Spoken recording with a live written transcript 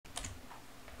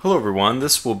Hello everyone,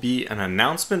 this will be an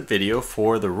announcement video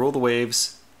for the Rule the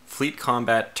Waves Fleet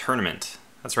Combat Tournament.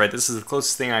 That's right, this is the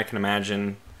closest thing I can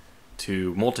imagine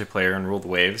to multiplayer in Rule the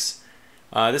Waves.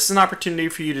 This is an opportunity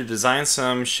for you to design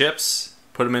some ships,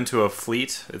 put them into a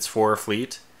fleet, it's for a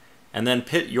fleet, and then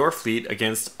pit your fleet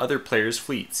against other players'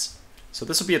 fleets. So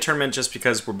this will be a tournament just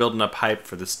because we're building up hype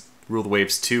for this Rule the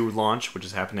Waves 2 launch, which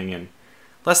is happening in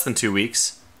less than 2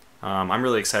 weeks. I'm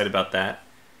really excited about that.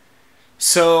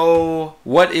 So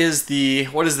what is the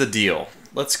deal?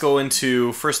 Let's go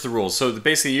into first the rules. So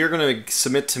basically you're going to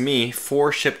submit to me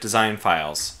 4 ship design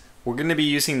files. We're going to be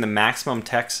using the maximum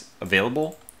text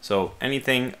available. So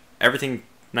everything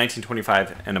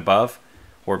 1925 and above,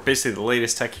 or basically the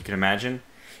latest tech you can imagine.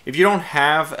 If you don't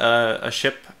have a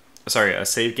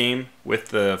save game with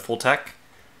the full tech,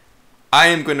 I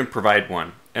am going to provide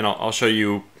one, and I'll show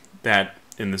you that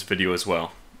in this video as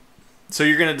well. So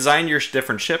you're going to design your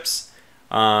different ships.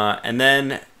 And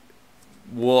then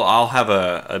I'll have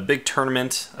a big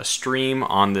tournament, a stream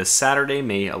on this Saturday,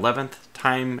 May 11th.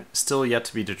 Time still yet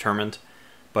to be determined,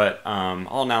 but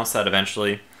I'll announce that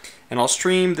eventually. And I'll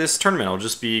stream this tournament. I'll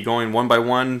just be going one by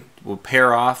one. We'll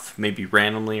pair off, maybe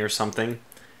randomly or something.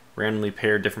 Randomly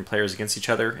pair different players against each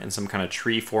other in some kind of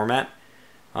tree format.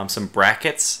 Some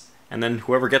brackets. And then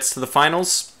whoever gets to the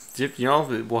finals,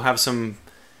 we'll have some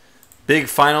big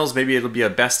finals. Maybe it'll be a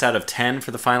best out of 10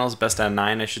 for the finals, best out of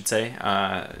 9 I should say,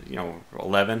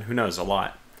 11, who knows, a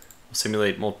lot. We'll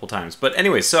simulate multiple times. But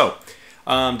anyway, so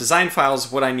design files,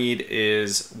 what I need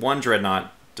is 1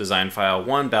 dreadnought design file,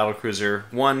 1 battlecruiser,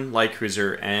 1 light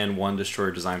cruiser, and 1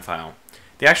 destroyer design file.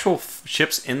 The actual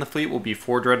ships in the fleet will be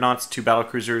 4 dreadnoughts, 2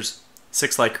 battlecruisers,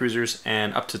 6 light cruisers,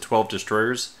 and up to 12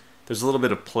 destroyers. There's a little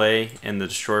bit of play in the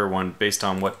destroyer one based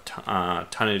on what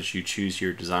tonnage you choose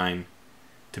your design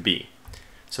to be.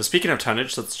 So speaking of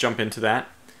tonnage, let's jump into that.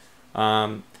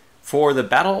 For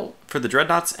the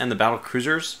dreadnoughts and the battle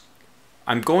cruisers,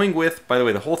 I'm going with, by the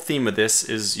way, the whole theme of this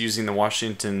is using the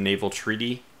Washington Naval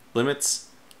Treaty limits.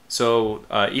 So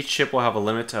each ship will have a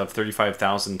limit of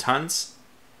 35,000 tons.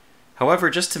 However,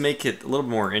 just to make it a little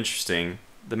more interesting,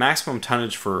 the maximum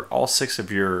tonnage for all 6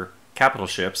 of your capital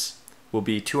ships will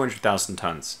be 200,000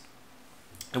 tons.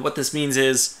 And what this means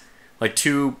is,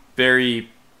 two very,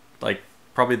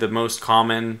 probably the most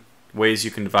common ways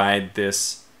you can divide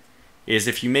this is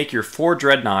if you make your 4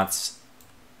 dreadnoughts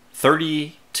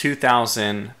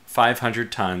 32,500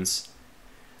 tons,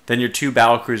 then your 2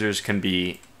 battlecruisers can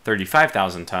be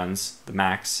 35,000 tons, the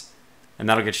max, and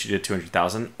that'll get you to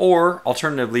 200,000. Or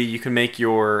alternatively, you can make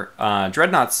your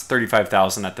dreadnoughts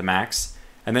 35,000 at the max,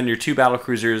 and then your 2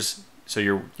 battlecruisers, so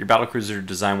your battlecruiser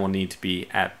design will need to be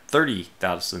at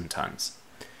 30,000 tons.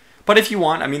 But if you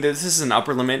want, this is an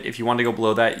upper limit. If you want to go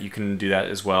below that, you can do that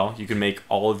as well. You can make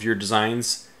all of your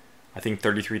designs. I think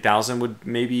 33,000 would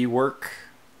maybe work,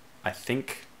 I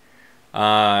think.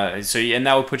 And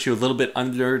that would put you a little bit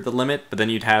under the limit, but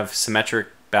then you'd have symmetric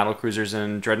battlecruisers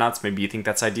and dreadnoughts. Maybe you think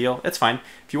that's ideal. It's fine.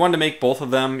 If you wanted to make both of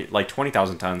them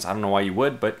 20,000 tons, I don't know why you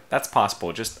would, but that's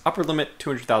possible. Just upper limit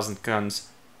 200,000 tons.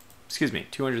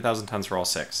 200,000 tons for all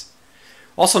 6.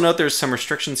 Also note there's some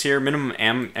restrictions here. Minimum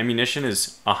ammunition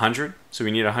is 100, so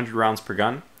we need 100 rounds per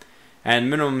gun. And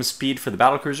minimum speed for the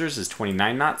battlecruisers is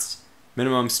 29 knots.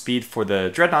 Minimum speed for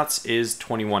the dreadnoughts is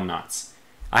 21 knots.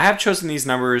 I have chosen these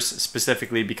numbers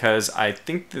specifically because I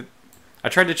think that I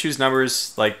tried to choose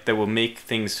numbers that will make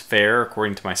things fair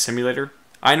according to my simulator.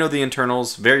 I know the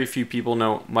internals. Very few people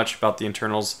know much about the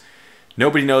internals.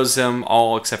 Nobody knows them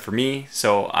all except for me,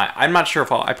 so I'm not sure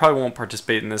if I probably won't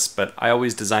participate in this, but I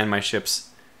always design my ships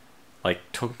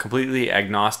completely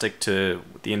agnostic to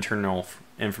the internal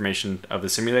information of the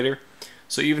simulator.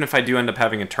 So even if I do end up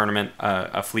having a tournament,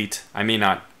 a fleet, I may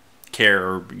not care,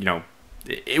 or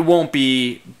it won't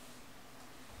be.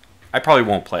 I probably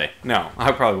won't play. No,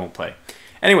 I probably won't play.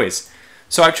 Anyways,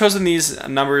 so I've chosen these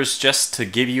numbers just to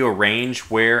give you a range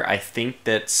where I think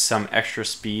that some extra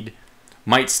speed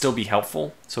might still be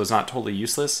helpful, so it's not totally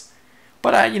useless.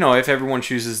 But if everyone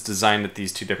chooses to design at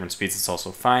these 2 different speeds, it's also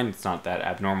fine. It's not that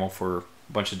abnormal for a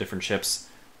bunch of different ships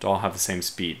to all have the same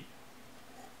speed.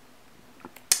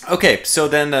 Okay, so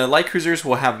then the light cruisers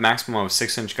will have a maximum of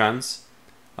 6-inch guns.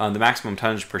 The maximum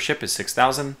tonnage per ship is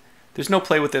 6,000. There's no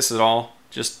play with this at all.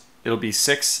 Just it'll be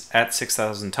 6 at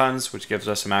 6,000 tons, which gives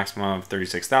us a maximum of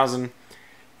 36,000.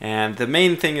 And the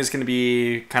main thing is going to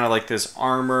be kind of like this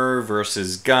armor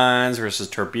versus guns versus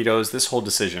torpedoes, this whole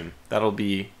decision. That'll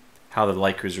be how the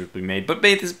light cruiser will be made. But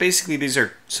basically these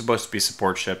are supposed to be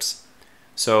support ships.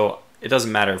 So it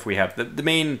doesn't matter if we have... The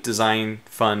main design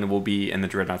fun will be in the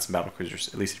dreadnoughts and battlecruisers,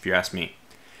 at least if you ask me.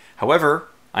 However,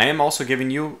 I am also giving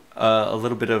you a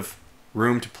little bit of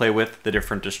room to play with the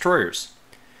different destroyers.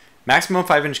 Maximum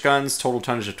 5-inch guns, total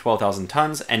tonnage of 12,000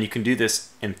 tons, and you can do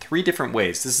this in 3 different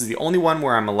ways. This is the only one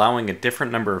where I'm allowing a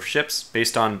different number of ships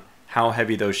based on how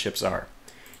heavy those ships are.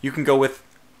 You can go with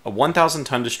a 1,000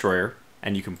 ton destroyer,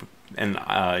 and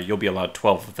you'll be allowed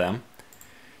 12 of them.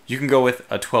 You can go with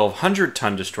a 1,200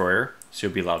 ton destroyer, so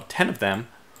you'll be allowed 10 of them,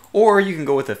 or you can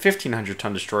go with a 1,500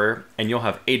 ton destroyer, and you'll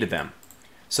have 8 of them.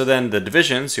 So then the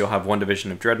divisions, you'll have 1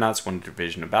 division of dreadnoughts, 1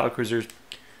 division of battlecruisers,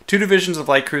 2 divisions of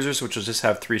light cruisers, which will just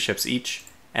have 3 ships each.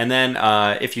 And then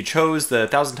if you chose the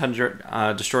 1,000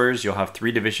 ton destroyers, you'll have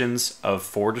 3 divisions of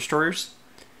 4 destroyers.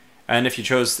 And if you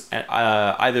chose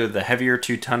either the heavier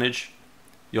 2 tonnage,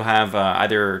 you'll have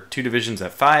either 2 divisions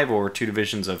of 5 or 2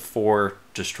 divisions of 4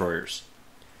 destroyers.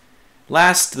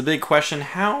 Last, the big question,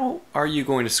 how are you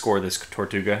going to score this,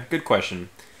 Tortuga? Good question.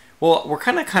 Well, we're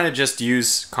kind of just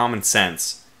use common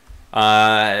sense.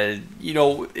 You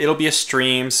know, it'll be a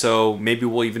stream, so maybe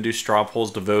we'll even do straw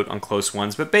polls to vote on close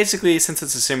ones. But basically, since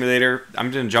it's a simulator,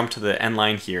 I'm going to jump to the end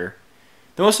line here.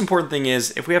 The most important thing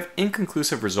is, if we have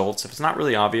inconclusive results, if it's not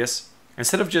really obvious,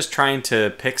 instead of just trying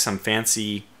to pick some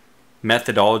fancy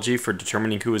methodology for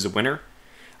determining who is a winner,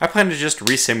 I plan to just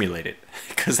resimulate it,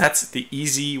 because that's the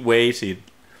easy way to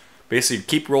basically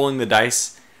keep rolling the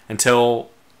dice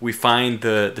until we find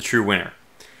the true winner.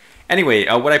 Anyway,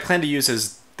 what I plan to use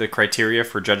as the criteria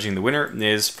for judging the winner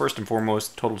is, first and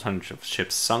foremost, total tonnage of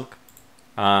ships sunk.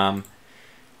 I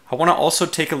want to also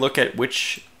take a look at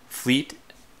which fleet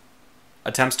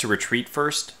attempts to retreat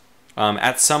first.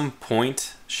 At some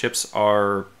point, ships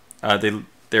are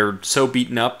they're so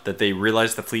beaten up that they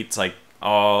realize the fleet's like,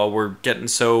 oh, we're getting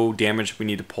so damaged we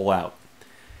need to pull out.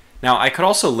 Now, I could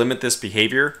also limit this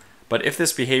behavior, but if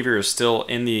this behavior is still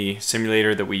in the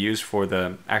simulator that we use for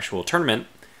the actual tournament,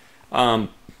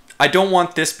 I don't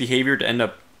want this behavior to end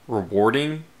up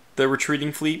rewarding the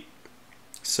retreating fleet.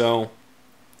 So,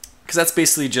 because that's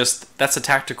basically that's a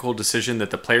tactical decision that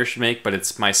the player should make, but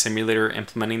it's my simulator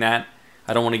implementing that.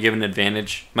 I don't want to give an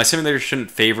advantage. My simulator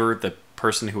shouldn't favor the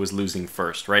person who was losing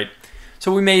first, right?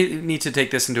 So we may need to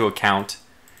take this into account.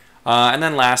 And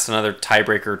then last, another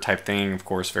tiebreaker type thing, of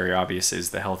course, very obvious, is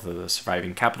the health of the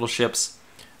surviving capital ships.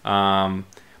 But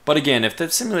again, if the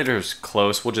simulator is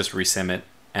close, we'll just resim it.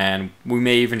 And we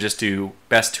may even just do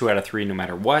best 2 out of 3 no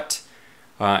matter what.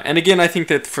 And again, I think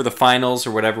that for the finals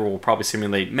or whatever, we'll probably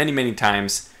simulate many, many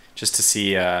times just to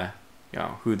see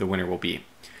who the winner will be.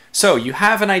 So you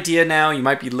have an idea now. You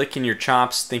might be licking your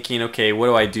chops thinking, okay, what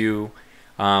do I do?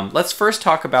 Let's first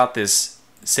talk about this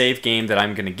save game that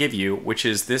I'm going to give you, which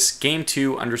is this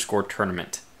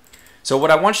game2_tournament. So what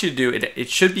I want you to do, it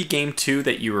should be game 2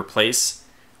 that you replace.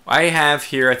 I have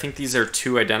here, I think these are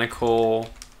 2 identical.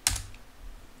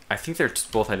 I think they're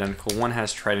both identical. One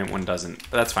has trident, one doesn't.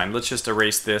 But that's fine. Let's just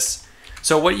erase this.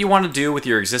 So what you want to do with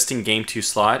your existing game 2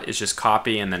 slot is just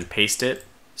copy and then paste it.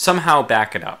 Somehow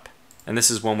back it up. And this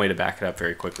is one way to back it up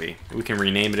very quickly. We can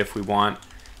rename it if we want.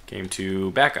 Game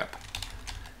 2 backup.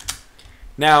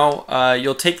 Now,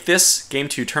 you'll take this Game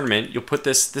 2 tournament, you'll put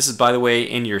this is by the way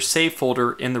in your save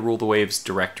folder in the Rule the Waves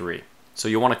directory. So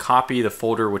you'll want to copy the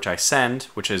folder which I send,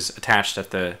 which is attached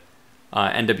at the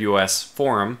NWS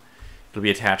forum. It'll be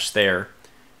attached there.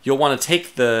 You'll want to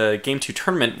take the Game 2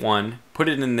 tournament one, put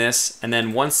it in this, and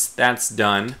then once that's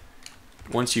done,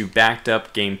 once you've backed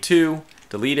up Game 2,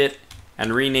 delete it,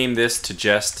 and rename this to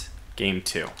just Game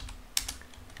 2.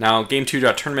 Now,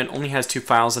 game2.tournament only has 2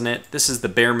 files in it. This is the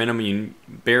bare minimum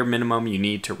you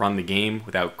need to run the game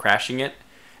without crashing it.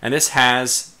 And this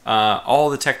has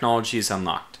all the technologies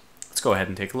unlocked. Let's go ahead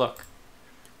and take a look.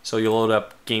 So you'll load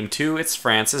up Game 2. It's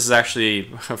France. This is actually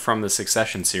from the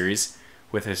Succession series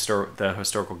with the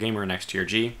Historical Gamer and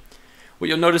XTRG. What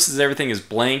you'll notice is everything is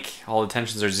blank. All the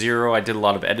tensions are 0. I did a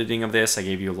lot of editing of this. I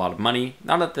gave you a lot of money.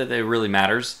 Not that it really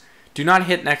matters. Do not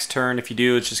hit next turn. If you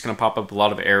do, it's just going to pop up a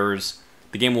lot of errors.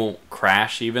 The game will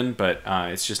crash even, but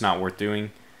it's just not worth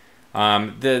doing.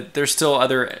 There's still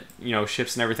other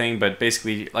ships and everything, but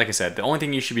basically, like I said, the only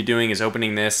thing you should be doing is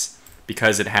opening this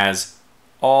because it has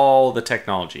all the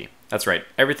technology. That's right,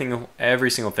 every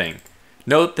single thing.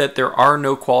 Note that there are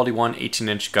no quality 1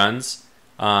 18-inch guns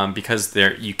because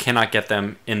you cannot get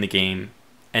them in the game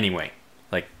anyway.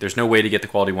 Like, there's no way to get the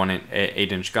quality 1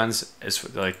 8-inch guns,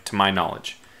 to my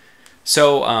knowledge.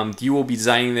 So you will be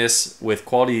designing this with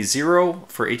quality 0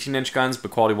 for 18-inch guns,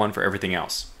 but quality 1 for everything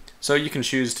else. So you can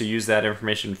choose to use that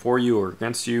information for you or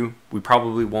against you. We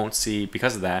probably won't see,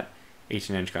 because of that,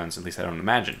 18-inch guns, at least I don't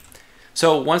imagine.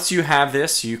 So once you have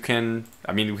this, we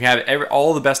have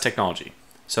all the best technology.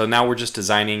 So now we're just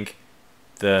designing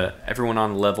everyone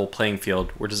on the level playing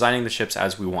field. We're designing the ships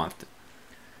as we want.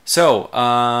 So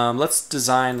let's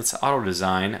auto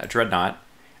design a dreadnought.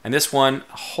 And this one,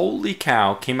 holy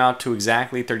cow, came out to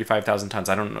exactly 35,000 tons.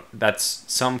 I don't know, that's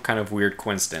some kind of weird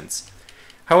coincidence.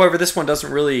 However, this one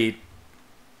doesn't really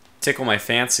tickle my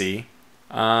fancy.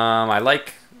 I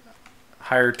like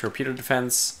higher torpedo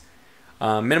defense.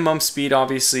 Minimum speed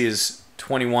obviously is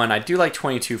 21. I do like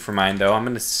 22 for mine though. I'm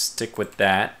going to stick with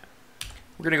that.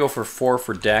 We're going to go for 4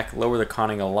 for deck, lower the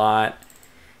conning a lot.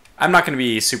 I'm not going to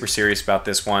be super serious about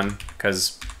this one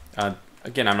because,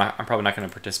 again, I'm probably not going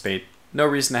to participate. No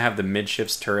reason to have the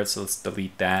midships turret, so let's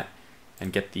delete that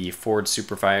and get the forward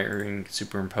super firing,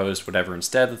 superimposed, whatever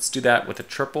instead. Let's do that with a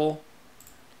triple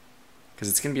because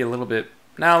it's going to be a little bit...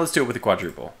 Now let's do it with a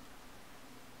quadruple.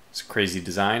 It's a crazy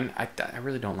design. I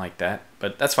really don't like that,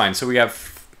 but that's fine. So we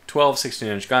have 12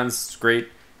 16-inch guns. It's great.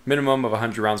 Minimum of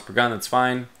 100 rounds per gun. That's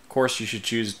fine. Of course, you should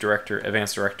choose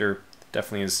advanced director.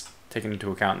 Definitely is taken into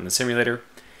account in the simulator.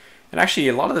 And actually,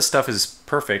 a lot of this stuff is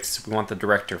perfect. We want the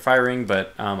director firing,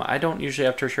 but I don't usually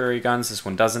have tertiary guns. This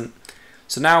one doesn't.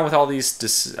 So now with all these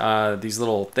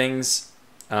little things,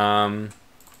 oh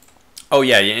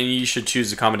yeah, and you should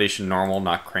choose accommodation normal,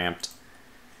 not cramped.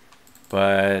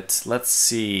 But let's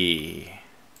see.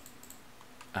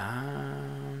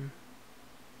 I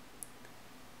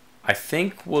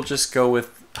think we'll just go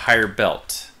with higher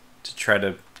belt to try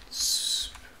to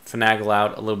finagle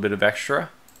out a little bit of extra.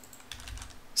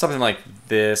 Something like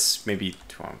this, maybe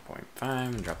 1.5,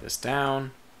 and drop this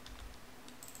down.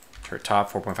 Turret top,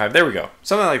 4.5, there we go.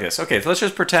 Something like this. Okay, so let's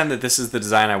just pretend that this is the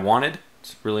design I wanted.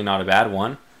 It's really not a bad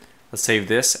one. Let's save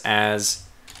this as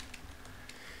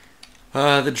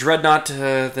the dreadnought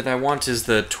that I want is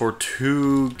the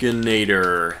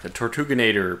Tortuganator. The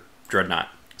Tortuganator dreadnought.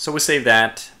 So we'll save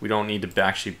that. We don't need to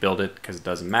actually build it because it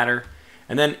doesn't matter.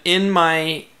 And then in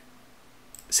my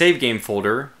save game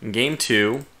folder, in game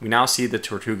 2, we now see the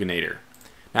Tortuganator.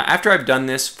 Now after I've done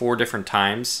this 4 different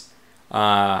times,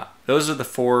 those are the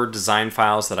 4 design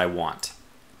files that I want.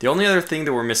 The only other thing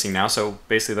that we're missing now, so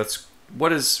basically what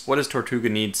does Tortuga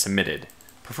need submitted?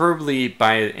 Preferably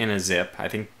in a zip. I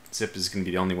think zip is going to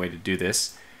be the only way to do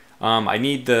this. I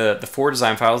need the 4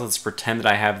 design files. Let's pretend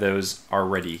that I have those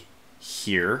already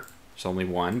here. There's only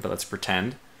one, but let's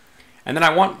pretend. And then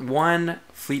I want one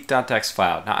fleet.txt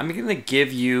file. Now I'm going to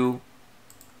give you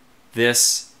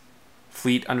this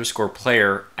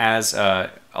fleet_player as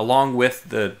along with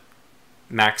the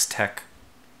max tech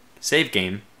save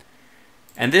game.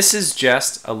 And this is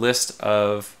just a list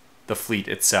of the fleet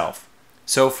itself.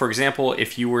 So for example,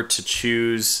 if you were to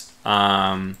choose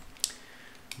the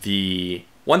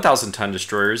 1,000 ton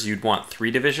destroyers, you'd want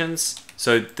 3 divisions.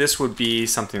 So this would be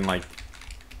something like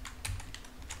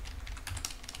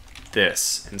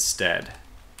this instead.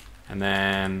 And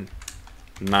then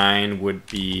 9 would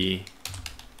be...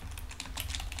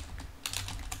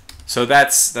 So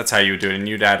that's how you would do it. And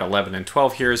you'd add 11 and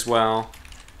 12 here as well.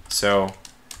 So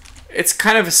it's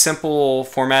kind of a simple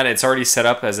format. It's already set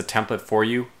up as a template for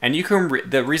you. And you can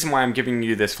the reason why I'm giving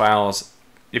you this file is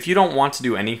if you don't want to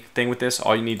do anything with this,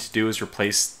 all you need to do is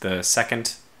replace the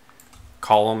second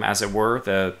column, as it were,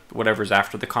 the whatever's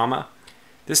after the comma.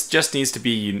 This just needs to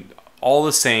be all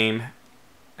the same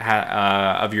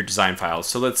of your design files.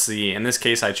 So let's see. In this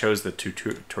case, I chose the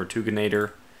Tortuganator.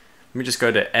 Let me just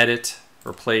go to Edit,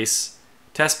 Replace,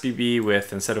 Test BB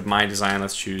with, instead of my design,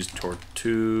 let's choose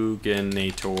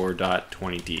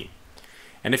Tortuganator.20D.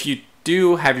 And if you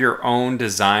do have your own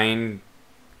design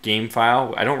game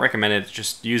file, I don't recommend it.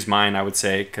 Just use mine, I would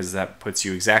say, because that puts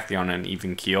you exactly on an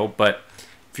even keel. But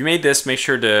if you made this, make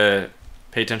sure to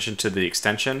pay attention to the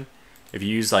extension. If you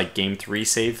use like game 3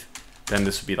 save, then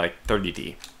this would be like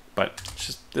 30D. But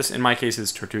just this, in my case,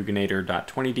 is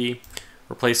Tortuganator.20D.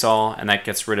 Replace all, and that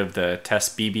gets rid of the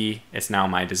test BB. It's now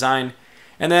my design.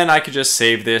 And then I could just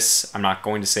save this. I'm not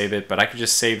going to save it, but I could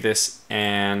just save this,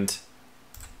 and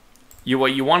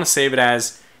what you want to save it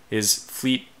as is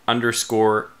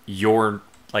fleet_your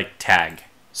tag.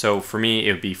 So for me,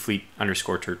 it would be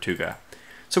fleet_Tortuga.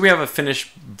 So we have a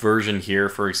finished version here.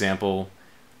 For example,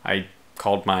 I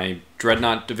called my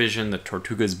Dreadnought division the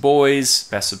Tortuga's Boys,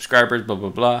 best subscribers, blah, blah,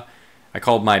 blah. I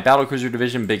called my Battlecruiser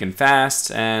division Big and Fast,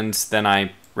 and then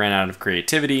I ran out of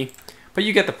creativity. But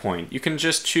you get the point. You can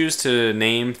just choose to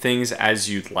name things as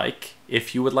you'd like,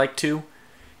 if you would like to.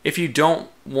 If you don't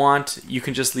want, you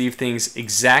can just leave things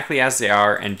exactly as they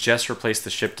are and just replace the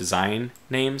ship design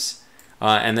names.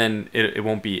 And then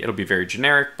it'll be very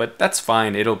generic, but that's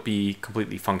fine. It'll be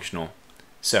completely functional.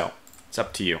 So it's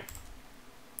up to you.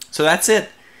 So that's it.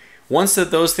 Once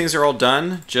those things are all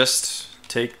done, just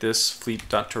take this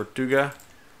fleet.tortuga,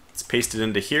 let's paste it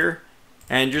into here,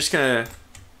 and you're just gonna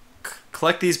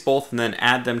collect these both and then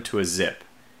add them to a zip.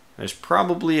 There's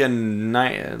probably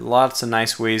lots of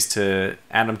nice ways to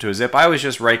add them to a zip. I always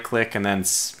just right click and then,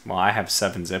 well, I have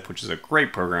 7-zip, which is a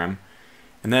great program.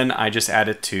 And then I just add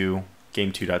it to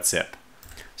game2.zip.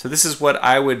 So this is what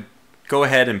I would go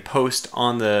ahead and post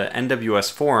on the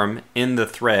NWS forum in the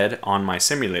thread on my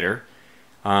simulator,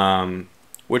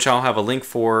 which I'll have a link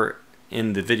for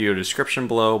in the video description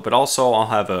below, but also I'll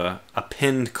have a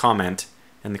pinned comment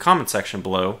in the comment section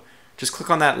below. Just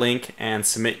click on that link and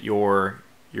submit your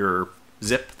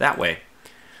zip that way.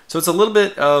 So it's a little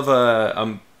bit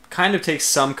of kind of takes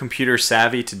some computer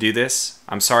savvy to do this.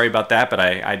 I'm sorry about that, but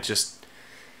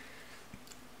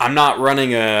I'm not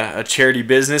running a charity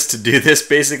business to do this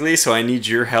basically, so I need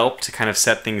your help to kind of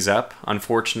set things up.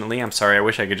 Unfortunately, I'm sorry. I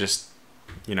wish I could just,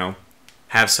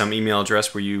 have some email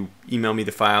address where you email me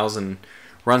the files and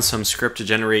run some script to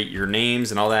generate your names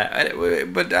and all that.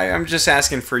 But I'm just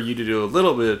asking for you to do a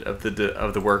little bit of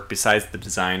the work besides the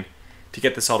design to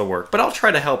get this all to work. But I'll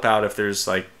try to help out if there's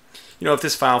if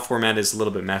this file format is a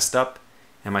little bit messed up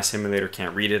and my simulator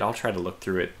can't read it. I'll try to look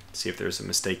through it, see if there's a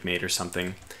mistake made or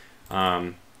something.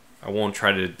 I won't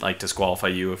try to disqualify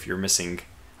you if you're missing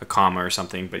a comma or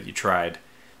something, but you tried.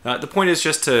 The point is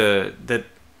just that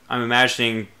I'm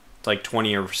imagining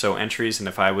 20 or so entries, and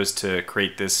if I was to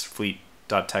create this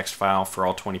fleet.txt file for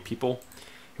all 20 people,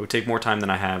 it would take more time than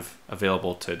I have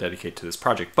available to dedicate to this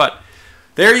project. But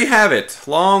there you have it.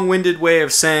 Long-winded way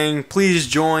of saying please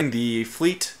join the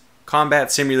Fleet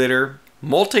Combat Simulator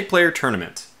multiplayer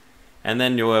tournament. And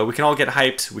then we can all get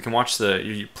hyped. We can watch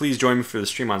please join me for the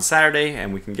stream on Saturday,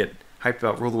 and we can get hyped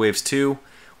about Rule the Waves 2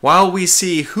 while we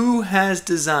see who has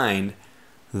designed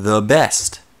the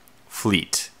best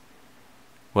fleet.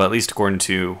 Well, at least according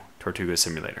to Tortuga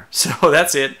Simulator. So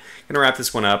that's it. Going to wrap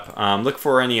this one up. Look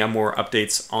for any more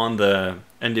updates on the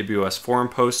NWS forum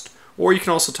post, or you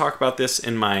can also talk about this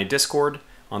in my Discord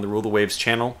on the Rule the Waves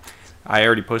channel. I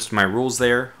already posted my rules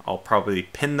there. I'll probably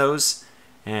pin those,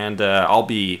 and I'll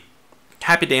be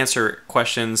happy to answer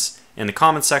questions in the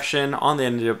comments section, on the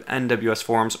NWS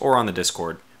forums, or on the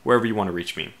Discord, wherever you want to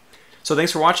reach me. So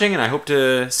thanks for watching, and I hope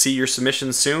to see your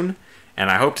submissions soon. And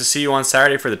I hope to see you on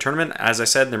Saturday for the tournament. As I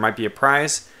said, there might be a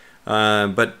prize.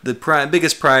 But the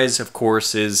biggest prize, of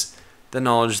course, is the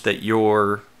knowledge that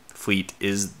your fleet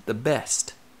is the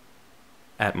best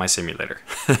at my simulator.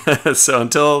 So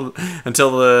until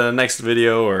the next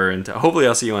video, or hopefully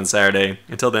I'll see you on Saturday.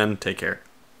 Until then, take care.